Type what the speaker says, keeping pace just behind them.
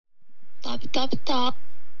Top.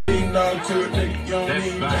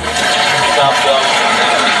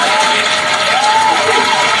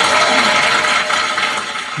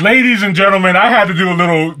 Ladies and gentlemen, I had to do a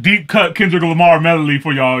little deep cut Kendrick Lamar medley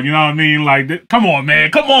for y'all. You know what I mean? Like, come on,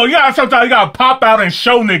 man. Come on. Sometimes you gotta pop out and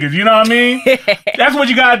show niggas. You know what I mean? That's what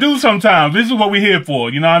you gotta do sometimes. This is what we're here for.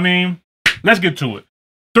 You know what I mean? Let's get to it.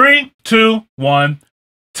 3, 2, 1.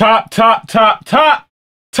 Top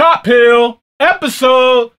Hill,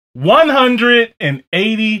 episode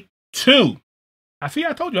 182. I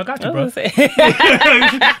told you, I got you, bro.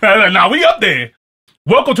 Nah, we up there.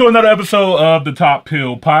 Welcome to another episode of the Top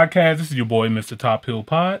Hill Podcast. This is your boy, Mr.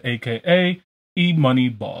 tophillpod, a.k.a.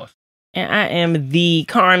 Emoneyboss. And I am the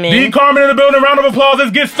Carmen. The Carmen in the building. Round of applause.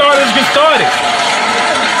 Let's get started.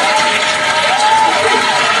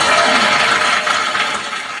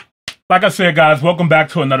 Like I said, guys, welcome back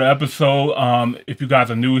to another episode. If you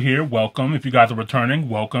guys are new here, welcome. If you guys are returning,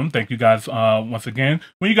 welcome. Thank you guys once again.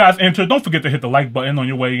 When you guys enter, don't forget to hit the like button on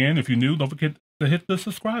your way in. If you're new, don't forget to hit the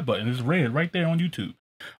subscribe button. It's red right there on YouTube.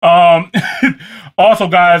 Also,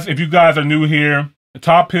 guys, if you guys are new here,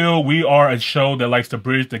 Top Hill, we are a show that likes to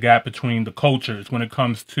bridge the gap between the cultures when it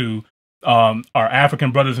comes to our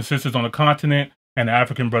African brothers and sisters on the continent and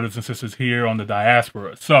African brothers and sisters here on the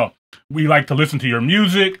diaspora. So we like to listen to your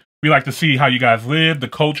music. We like to see how you guys live, the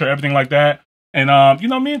culture, everything like that. And, you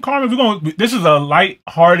know, me and Carmen, this is a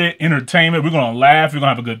light-hearted entertainment. We're going to laugh. We're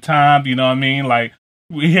going to have a good time. You know what I mean? Like,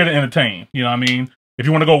 we're here to entertain. You know what I mean? If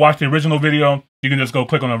you want to go watch the original video, you can just go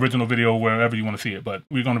click on the original video wherever you want to see it. But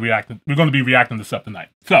we're going to be reacting to stuff tonight.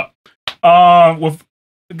 So, we've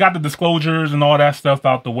got the disclosures and all that stuff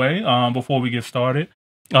out the way before we get started.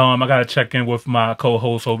 I gotta check in with my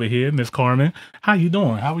co-host over here, Miss Carmen. How you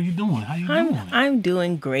doing? How are you doing? I'm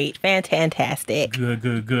doing great. Fantastic.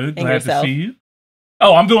 Good. Glad to see you.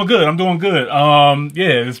 Oh, I'm doing good. Yeah,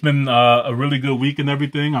 it's been a really good week and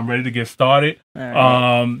everything. I'm ready to get started.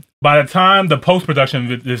 Right. By the time the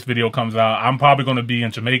post-production of this video comes out, I'm probably going to be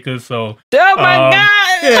in Jamaica, so... Oh my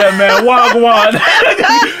God! Yeah, man, wagwan.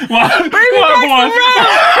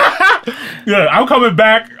 Yeah, I'm coming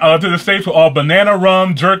back to the States with all banana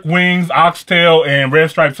rum, jerk wings, oxtail, and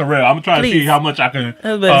red striped sorrel. I'm trying to see how much I can...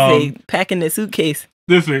 I was about to say, packing the suitcase.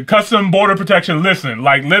 Listen, custom border protection, listen,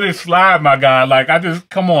 like, let it slide, my guy. Like,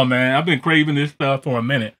 come on, man. I've been craving this stuff for a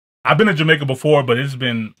minute. I've been in Jamaica before, but it's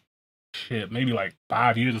been... shit, maybe like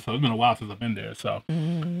 5 years or so. It's been a while since I've been there. So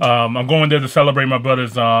I'm going there to celebrate my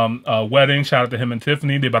brother's wedding. Shout out to him and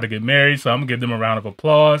Tiffany. They're about to get married, so I'm going to give them a round of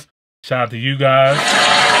applause. Shout out to you guys.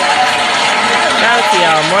 Shout out to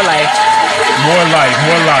y'all. More life.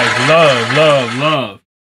 Love.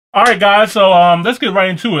 All right, guys, so let's get right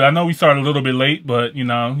into it. I know we started a little bit late, but, you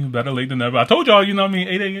know, better late than never. I told y'all, you know what I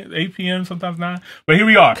mean, 8 p.m., sometimes 9. But here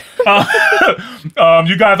we are.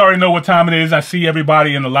 You guys already know what time it is. I see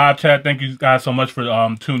everybody in the live chat. Thank you guys so much for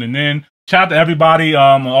tuning in. Shout out to everybody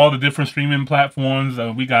on all the different streaming platforms.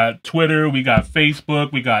 We got Twitter, we got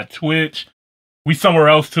Facebook, we got Twitch. We somewhere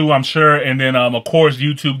else, too, I'm sure. And then, of course,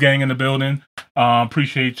 YouTube gang in the building.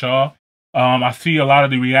 Appreciate y'all. I see a lot of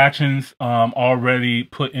the reactions already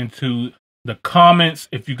put into the comments.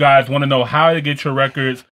 If you guys want to know how to get your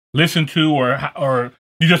records listened to, or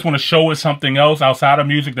you just want to show us something else outside of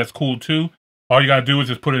music, that's cool too. All you gotta do is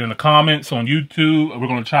just put it in the comments on YouTube. We're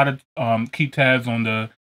gonna try to keep tabs on the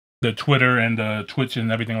Twitter and the Twitch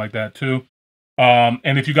and everything like that too.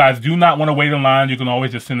 And if you guys do not want to wait in line, you can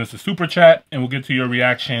always just send us a super chat, and we'll get to your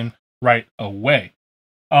reaction right away.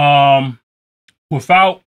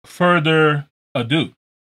 Without further ado,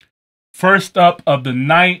 first up of the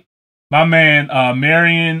night, my man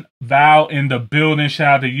Marion Val in the building.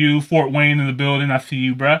 Shout out to you. Fort Wayne in the building. I see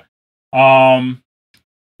you, bruh.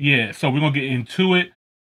 Yeah, so we're gonna get into it.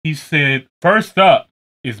 He said, first up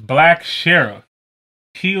is Black Sherif,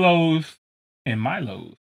 Milos and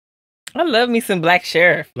Milos. I love me some Black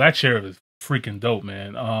Sherif. Black Sherif is freaking dope,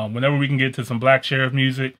 man. Whenever we can get to some Black Sherif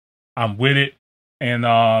music, I'm with it. And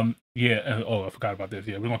yeah. Oh, I forgot about this.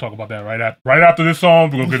 Yeah, we're gonna talk about that right after this song.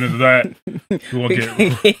 We're gonna get into that.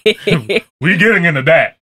 We're getting into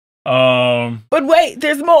that. But wait,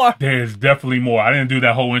 there's more. There's definitely more. I didn't do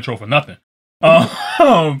that whole intro for nothing.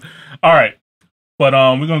 All right, but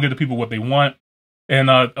we're gonna get the people what they want. And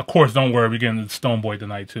of course, don't worry, we're getting the Stone Boy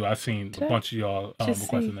tonight too. I've seen a bunch of y'all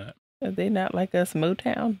requesting that. Are they not like us,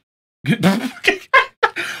 Motown? There's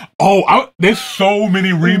so many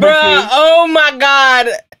remixes. Bruh, oh my God.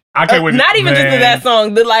 I can't wait. Not even just to that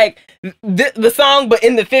song, but like the song, but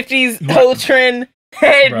in the 50s, whole trend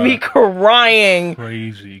had me crying.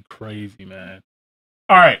 Crazy, man.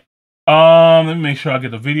 All right. Let me make sure I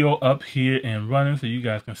get the video up here and running so you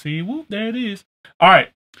guys can see. Whoop, there it is. All right.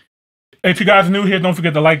 If you guys are new here, don't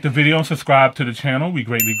forget to like the video and subscribe to the channel. We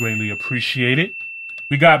greatly, greatly appreciate it.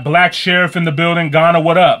 We got Black Sherif in the building. Ghana,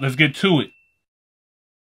 what up? Let's get to it.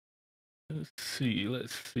 Let's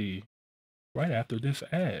see. Right after this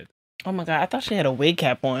ad. Oh my God, I thought she had a wig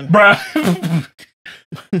cap on. Bruh.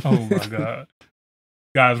 Oh my God.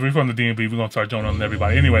 Guys, we're from the DMV. We're going to start joining on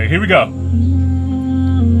everybody. Anyway, here we go.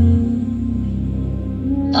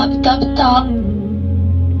 Top.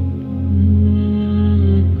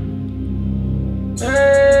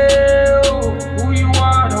 Hey, who you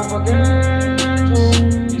are, don't forget to.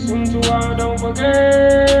 Listen to her, don't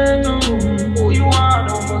forget to. Who you are,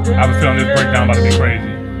 don't forget. I have a feeling this breakdown about to be crazy.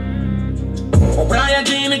 Brian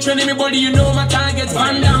Dean, training me body, you know my target.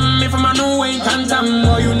 Van Damme, if I'm a new way, Tantam,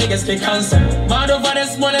 or you niggas take cancer. Mad over the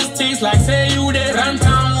smallest things, like say you there.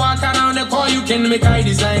 Rantam, walk around the car, you can make I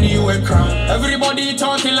design you a crown. Everybody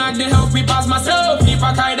talking like they help me pass myself.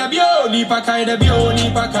 Nipa kaida bio, nipa kaida bio,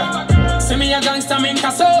 nipa ka. See me a gangster, min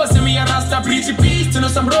kaso, see me a rasta, pretty peace. To know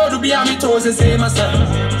some road to be a me toes, say myself.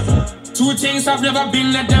 Two things I've never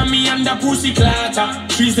been, a dummy and a pussy clatter.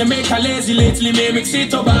 Trees they make a lazy lately, me mix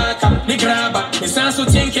it tobacco. Me grabber, me sound so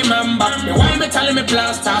tinky mamba. Me why me telling me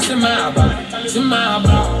plaster, say my ba.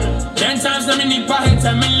 10 times na me nipa hit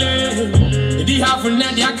me lay. Di half an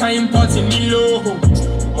net ya can import in Milos.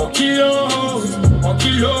 O kilos.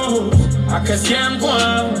 I can see I'm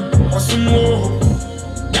going, or some more.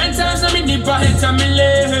 10 times na me nipa hit me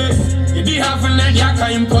lay. Di half an net ya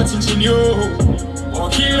can import in Milos. O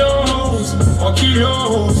kilos,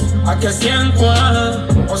 I can see I'm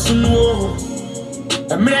going, or some more.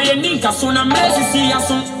 The million ninka so na mercy see us.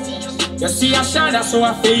 You see a shadow, so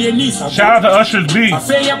I feel your knees. Shout out to Usher's B. I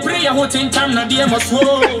feel your prayer, what in time, na dear must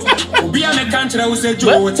woe. Be a country, who said,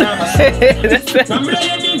 Joe, time. The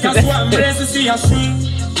million ninka so I'm mercy see us.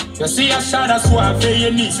 You see a shadow, so I feel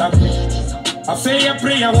your knees. I feel your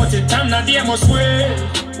prayer, what in time, na dear must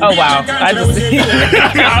woe. Oh wow, I just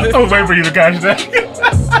I was waiting for you to catch that.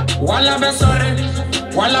 Walla be sorry,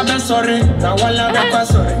 na walla be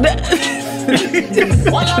sorry.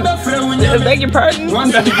 Walla be free when you beg your pardon. Who you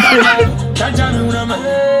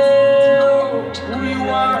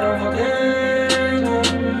are, don't forget.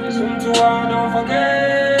 Listen to her, don't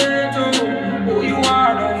forget. Who you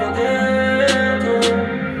are, don't forget.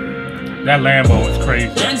 That Lambo is crazy.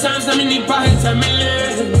 10 times I need to me.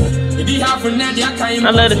 I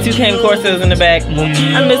love the two cane Corsas in the back.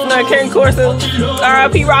 I miss my cane Corsas.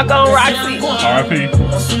 R.I.P. Rocco, Roxy. R.I.P.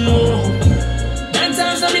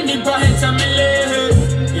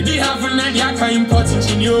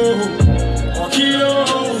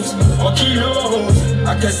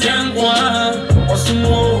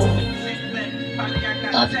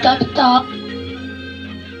 Top.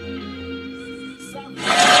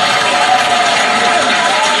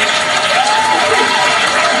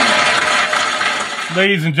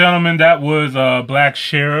 Ladies and gentlemen, that was Black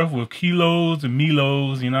Sherif with Kilos and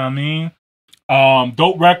Milos, you know what I mean?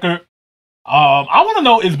 Dope record. I want to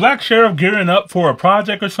know, is Black Sherif gearing up for a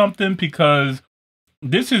project or something? Because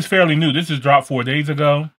this is fairly new. This is dropped 4 days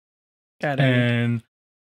ago. And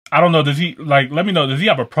I don't know, does he, like, let me know, does he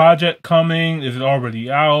have a project coming? Is it already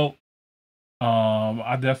out?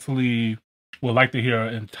 I definitely would like to hear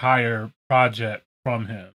an entire project from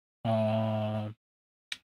him.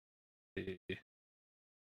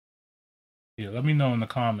 Yeah, let me know in the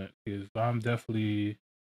comments, because I'm definitely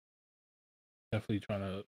trying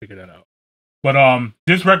to figure that out. But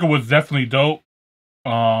this record was definitely dope.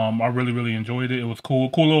 I really enjoyed it. It was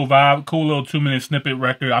cool little vibe, cool little 2-minute snippet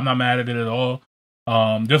record. I'm not mad at it at all.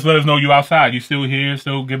 Just let us know you outside, you still here,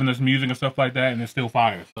 still giving us music and stuff like that, and it's still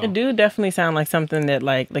fire. So. It do definitely sound like something that,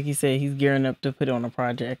 like you said, he's gearing up to put on a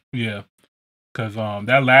project. Yeah, because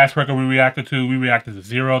that last record we reacted to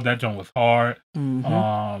Zero. That joint was hard.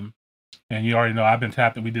 And you already know I've been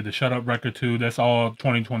tapping. We did the Shut Up record too. That's all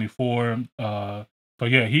 2024. So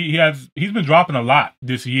yeah, he's been dropping a lot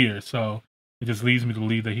this year. So it just leads me to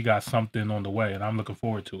believe that he got something on the way, and I'm looking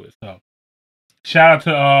forward to it. So shout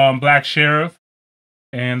out to Black Sherif,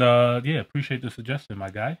 and yeah, appreciate the suggestion, my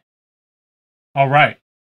guy. All right,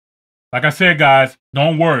 like I said, guys,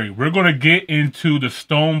 don't worry. We're gonna get into the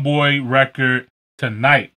Stonebwoy record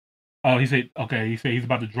tonight. Oh, he said okay. He said he's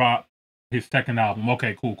about to drop his second album.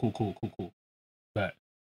 Okay, cool. But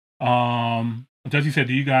Jesse said,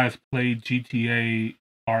 do you guys play GTA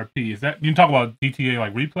RP? Is that, you can talk about GTA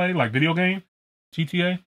like replay, like video game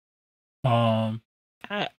GTA? I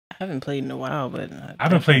haven't played in a while, but I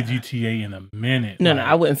haven't played GTA in a minute. No,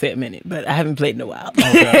 I wouldn't say a minute, but I haven't played in a while.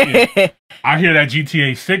 Okay, yeah. I hear that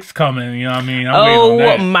GTA 6 coming, you know what I mean?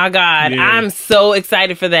 Oh my God. Yeah. I'm so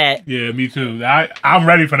excited for that. Yeah, me too. I'm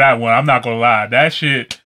ready for that one. I'm not gonna lie. That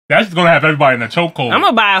shit that's gonna have everybody in a chokehold. I'm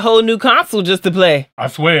gonna buy a whole new console just to play. I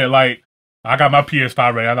swear, like I got my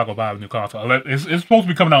PS5 ready. I'm not gonna buy a new console. It's supposed to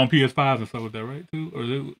be coming out on PS5s and stuff like that, right? Too, or is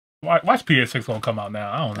it, why's PS6 gonna come out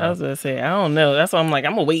now? I don't know. I was gonna say I don't know. That's why I'm like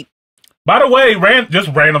I'm gonna wait. By the way, just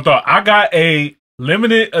random thought. I got a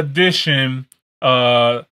limited edition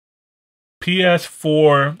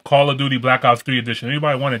PS4 Call of Duty Black Ops 3 edition.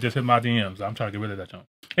 Anybody want it? Just hit my DMs. I'm trying to get rid of that junk.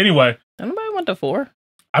 Anyway, anybody want the 4?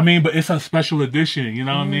 I mean, but it's a special edition. You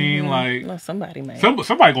know what I mean? Like well, somebody might.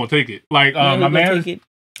 Somebody gonna take it. Like my man. Take it.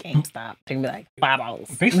 GameStop. Take me like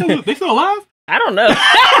 $5. They still alive? I don't know. Them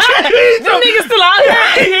niggas still out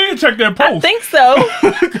here? He didn't check their post. I think so.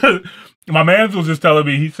 My man was just telling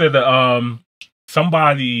me, he said that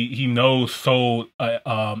somebody he knows sold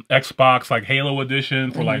Xbox like Halo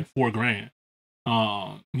edition for like $4,000.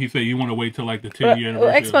 He said you want to wait till like the 10-year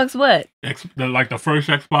anniversary. Xbox what? Like the first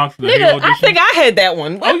Xbox, the Nigga, Halo edition. I think I had that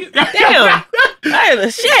one. What? Oh, damn. I had the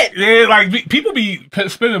shit. Yeah, like people be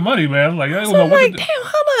spending money, man. Like I don't know what. Like, damn,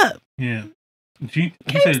 hold up. Yeah.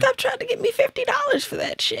 GameStop tried to get me $50 for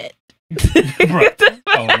that shit. Bro.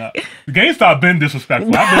 Oh, no. GameStop been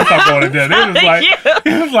disrespectful. I've been stopped going to there.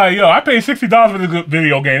 It was like, yo, I paid $60 for this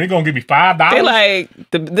video game. They're gonna give me $5. They're like,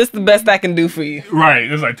 this is the best I can do for you.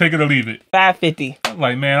 Right. It's like take it or leave it. $5.50. I'm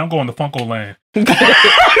like, man, I'm going to Funko Land. I'm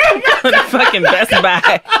going to fucking Best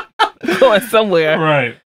Buy. Going somewhere.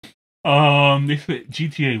 Right. They said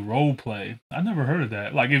GTA roleplay. I never heard of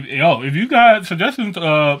that. Like, if you got suggestions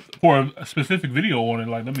for a specific video on it,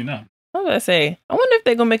 like, let me know. I was gonna say, I wonder if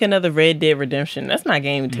they're gonna make another Red Dead Redemption. That's my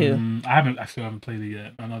game too. I still haven't played it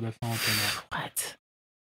yet. I know that song came out. What?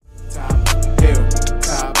 Top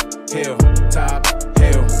hill,